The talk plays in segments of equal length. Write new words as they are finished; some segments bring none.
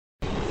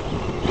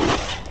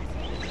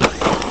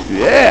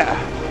Yeah.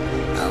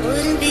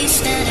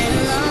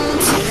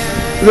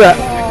 Look at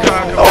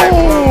that.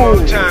 Oh!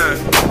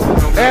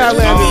 And I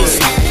landed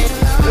it.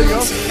 There you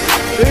go.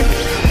 See?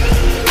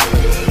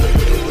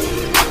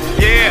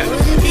 Yeah.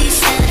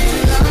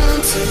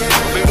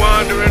 I'll be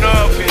wandering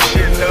off and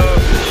shit, dog.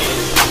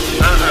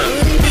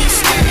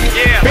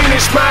 Yeah.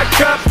 Finish my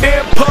cup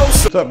and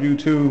post. What's up,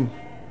 YouTube?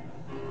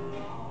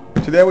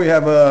 Today we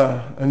have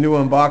a new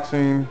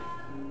unboxing.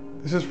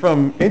 This is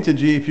from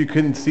Integy, if you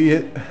couldn't see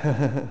it.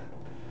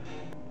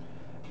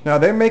 Now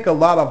they make a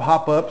lot of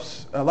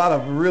hop-ups, a lot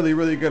of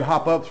really good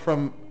hop-ups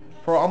for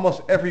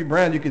almost every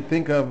brand you could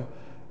think of.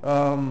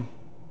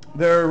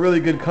 They're a really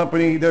good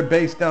company. They're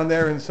based down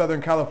there in Southern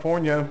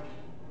California.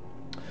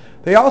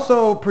 They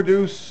also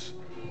produce,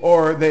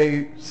 or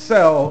they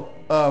sell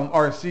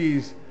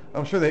RCs.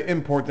 I'm sure they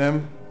import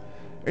them.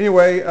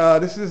 Anyway,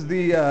 this is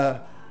the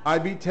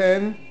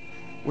IB10,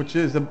 which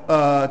is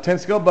a 10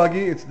 scale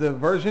buggy. It's the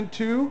version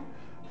 2,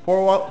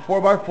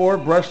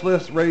 4x4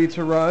 brushless, ready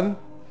to run.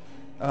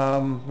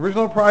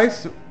 Original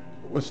price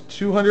was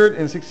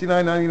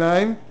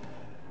 $269.99.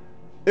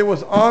 It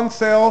was on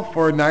sale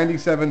for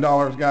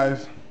 $97,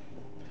 guys.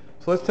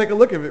 So let's take a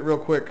look at it real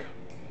quick.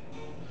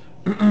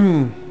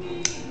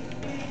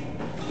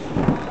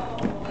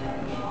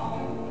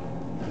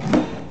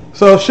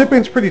 So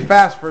shipping's pretty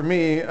fast for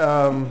me.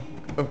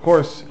 Of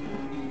course,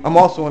 I'm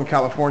also in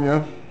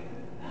California.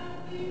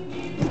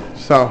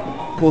 So,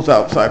 pulls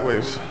out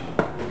sideways.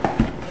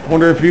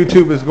 Wonder if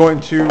YouTube is going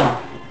to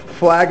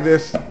flag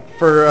this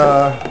for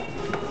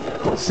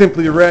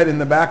Simply Red in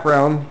the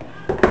background.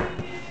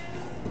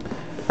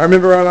 I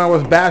remember when I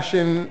was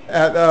bashing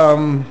at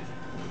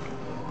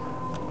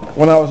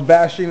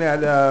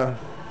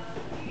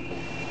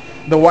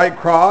the White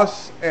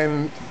Cross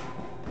and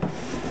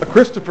a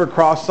Christopher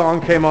Cross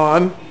song came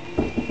on,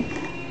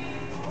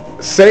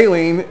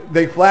 Sailing,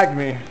 they flagged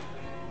me.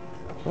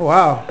 Oh,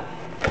 wow.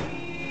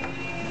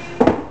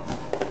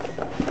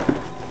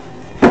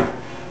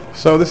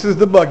 So this is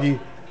the buggy.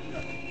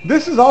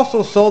 This is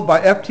also sold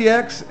by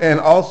FTX and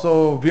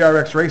also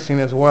VRX Racing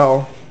as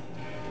well.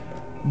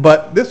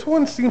 But this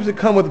one seems to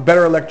come with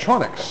better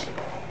electronics.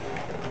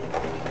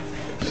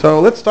 So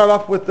let's start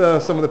off with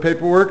some of the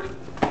paperwork.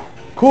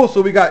 Cool,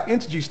 so we got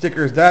Integy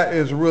stickers. That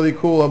is really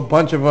cool, a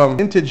bunch of them.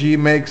 Integy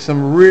makes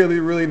some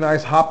really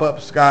nice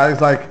hop-ups, guys.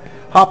 Like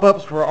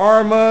hop-ups for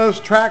Armas,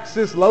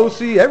 Traxxas,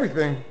 Losi,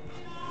 everything.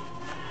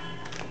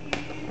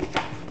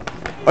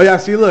 Oh yeah,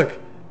 see, look,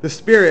 the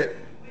Spirit,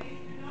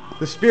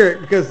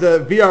 because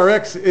the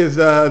VRX is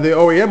the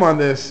OEM on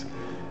this.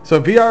 So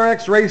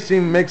VRX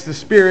Racing makes the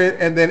Spirit,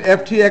 and then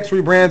FTX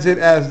rebrands it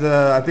as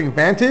the, I think,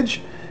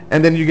 Vantage,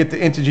 and then you get the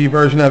Integy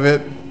version of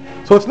it.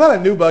 So it's not a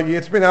new buggy.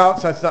 It's been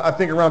out since I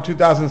think around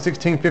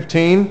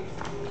 2016-15,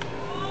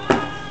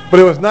 but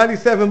it was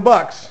 97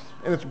 bucks,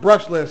 and it's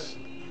brushless.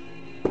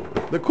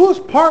 The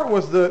coolest part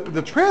was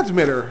the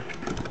transmitter.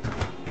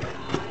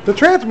 The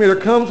transmitter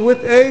comes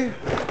with the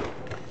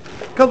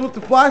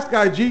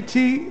Flysky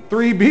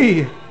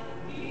GT3B.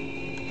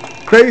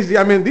 Crazy.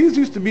 I mean, these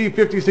used to be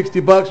 50, 60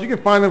 bucks. You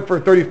can find them for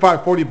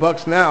 35, 40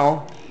 bucks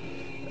now.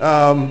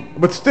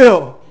 But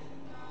still,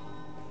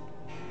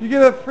 you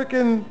get a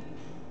freaking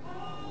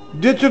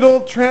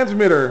digital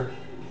transmitter.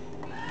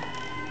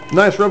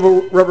 Nice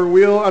rubber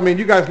wheel. I mean,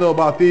 you guys know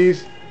about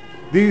these.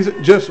 These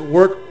just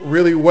work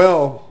really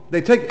well. They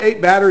take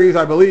 8 batteries,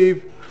 I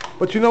believe.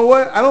 But you know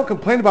what? I don't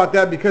complain about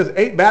that because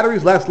 8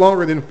 batteries last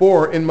longer than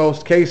 4 in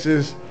most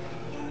cases.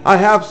 I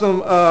have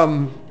some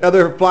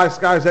other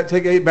Flyskys that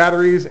take 8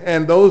 batteries,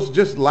 and those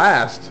just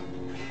last.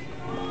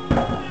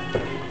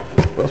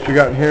 What else we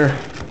got in here?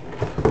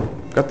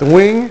 Got the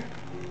wing,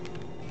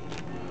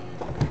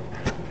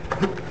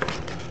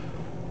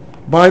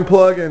 bind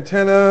plug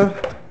antenna,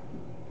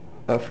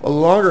 a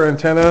longer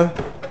antenna,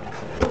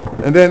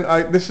 and then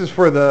this is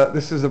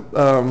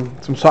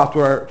some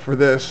software for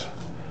this.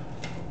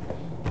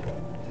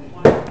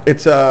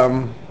 It's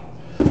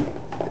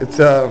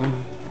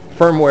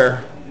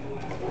firmware.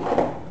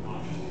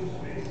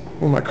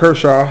 Oh, my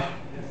Kershaw.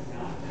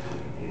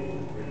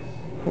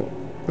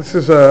 This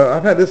is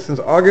I've had this since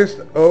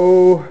August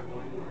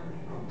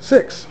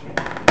 06.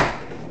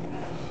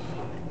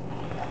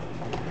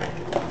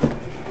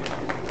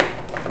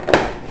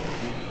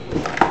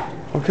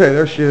 Okay,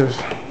 there she is.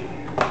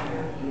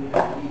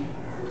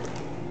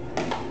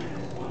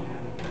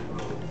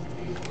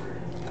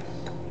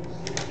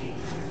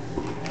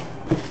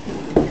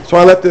 So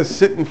I let this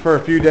sitting for a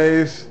few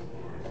days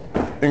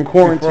in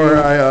quarantine before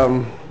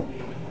I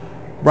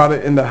brought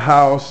it in the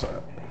house.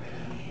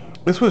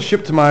 This was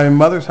shipped to my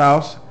mother's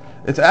house.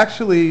 It's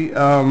actually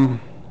a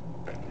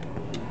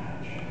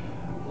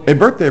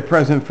birthday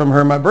present from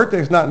her. My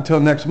birthday's not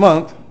until next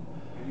month,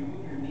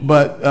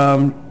 but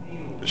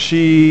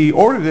she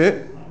ordered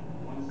it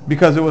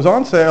because it was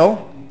on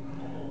sale,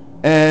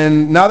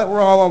 and now that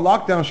we're all on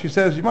lockdown, she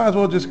says you might as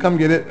well just come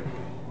get it.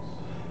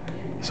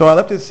 So I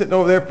left it sitting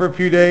over there for a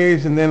few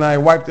days, and then I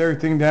wiped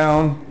everything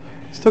down.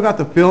 Still got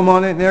the film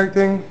on it and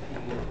everything.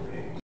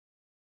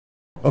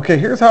 Okay,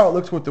 here's how it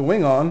looks with the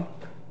wing on.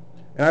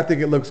 and I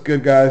think it looks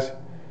good, guys.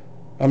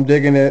 I'm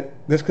digging it.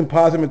 This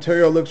composite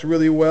material looks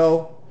really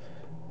well.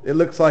 It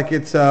looks like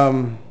it's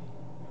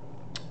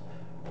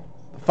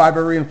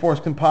fiber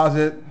reinforced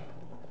composite.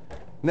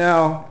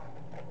 Now,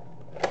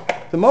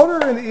 the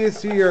motor and the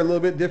ESC are a little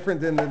bit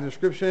different than the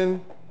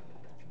description.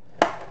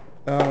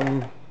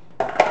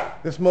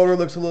 This motor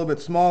looks a little bit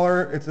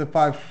smaller. It's a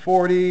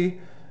 540,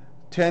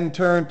 10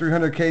 turn,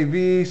 300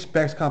 kV,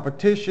 specs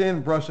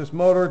competition, brushless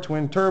motor,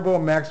 twin turbo,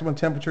 maximum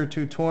temperature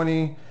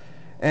 220.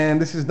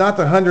 And this is not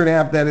the 100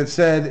 amp that it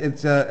said.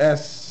 It's a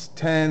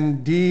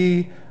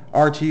S10D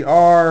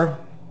RTR.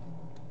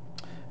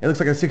 It looks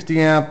like a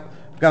 60 amp.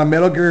 Got a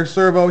metal gear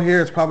servo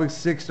here. It's probably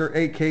 6 or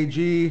 8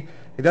 kg.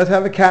 It does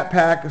have a cat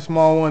pack, a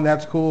small one.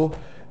 That's cool.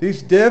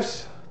 These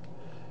diffs,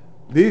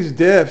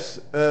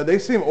 they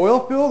seem oil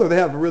filled, or they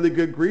have really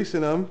good grease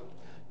in them.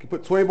 You can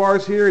put sway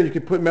bars here, and you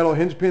can put metal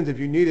hinge pins if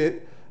you need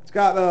it. It's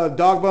got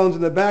dog bones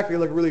in the back. They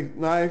look really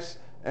nice.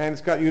 And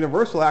it's got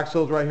universal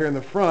axles right here in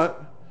the front.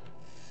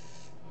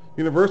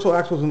 Universal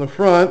axles in the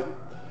front.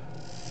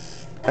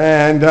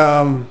 And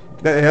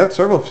that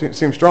servo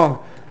seems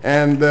strong.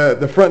 And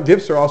the front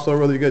diffs are also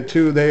really good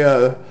too.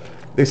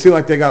 They seem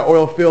like they got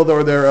oil filled,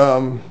 or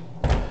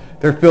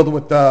they're filled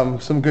with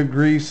some good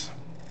grease.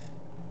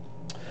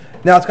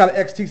 Now it's got an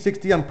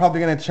XT60. I'm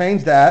probably going to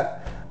change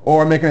that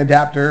or make an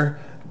adapter.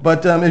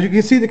 But as you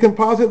can see, the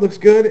composite looks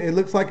good. It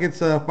looks like it's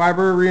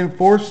fiber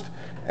reinforced,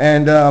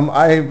 and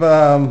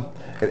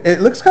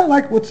it looks kind of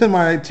like what's in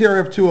my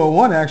TRF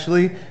 201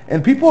 actually.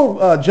 And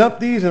people jump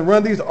these and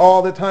run these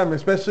all the time,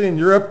 especially in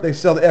Europe. They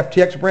sell the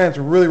FTX brand. It's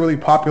really, really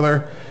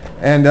popular.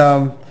 And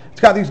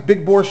it's got these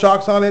big bore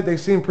shocks on it. They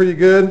seem pretty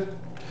good.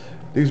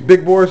 These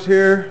big bores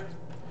here,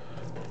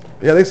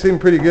 yeah, they seem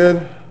pretty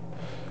good.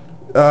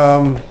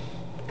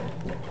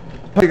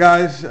 Hey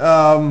guys,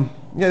 yeah,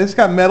 this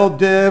got metal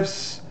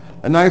diffs,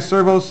 a nice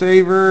servo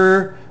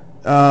saver.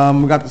 We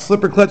got the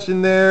slipper clutch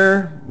in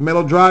there,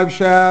 metal drive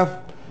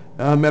shaft,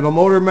 metal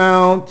motor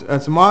mount.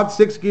 It's mod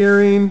 6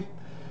 gearing.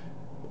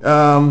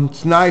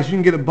 It's nice. You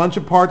can get a bunch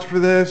of parts for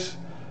this,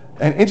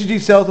 and Integy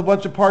sells a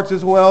bunch of parts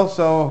as well,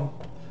 so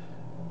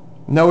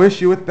no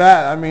issue with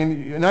that. I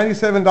mean,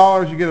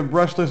 $97, you get a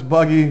brushless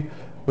buggy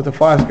with a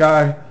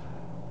Flysky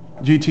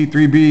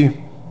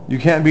GT3B. You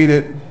can't beat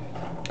it.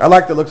 I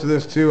like the looks of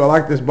this too. I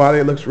like this body.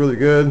 It looks really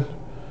good.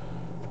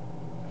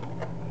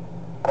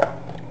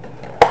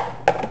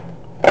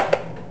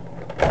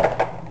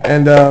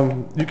 And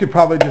you could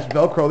probably just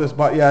Velcro this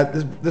body. Yeah,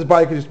 this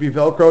body could just be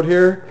Velcroed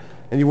here,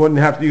 and you wouldn't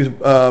have to use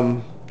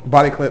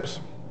body clips.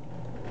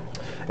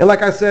 And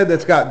like I said,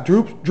 it's got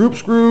droop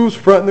screws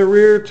front and the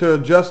rear to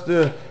adjust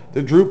the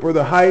droop or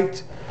the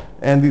height,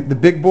 and the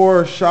big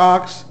bore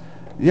shocks.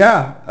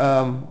 Yeah,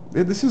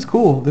 this is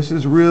cool. This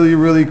is really,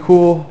 really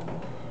cool.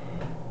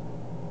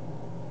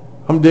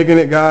 I'm digging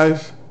it,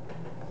 guys.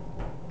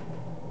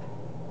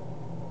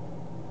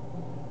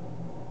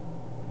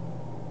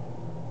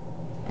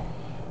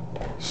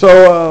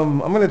 So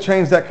I'm going to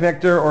change that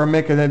connector or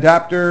make an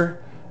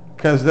adapter,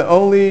 because the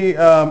only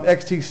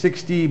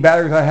XT60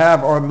 batteries I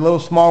have are the little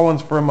small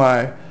ones for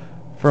my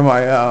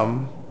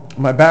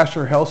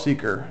Basher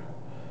Hellseeker,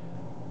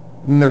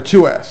 and they're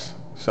 2S.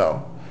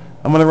 So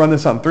I'm going to run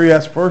this on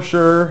 3S for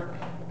sure,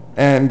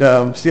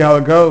 and see how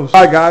it goes.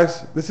 Alright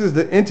guys, this is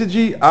the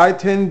Integy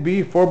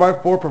i10B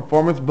 4x4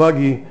 performance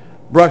buggy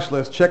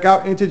brushless. Check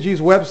out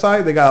Integy's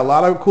website. They got a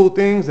lot of cool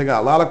things. They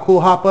got a lot of cool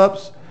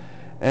hop-ups,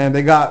 and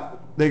they got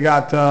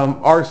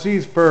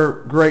RCs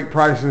for great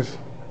prices.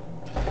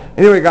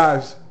 Anyway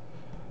guys,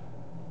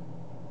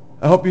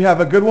 I hope you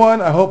have a good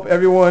one. I hope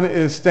everyone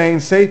is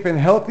staying safe and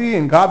healthy,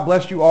 and God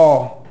bless you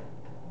all.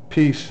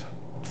 Peace.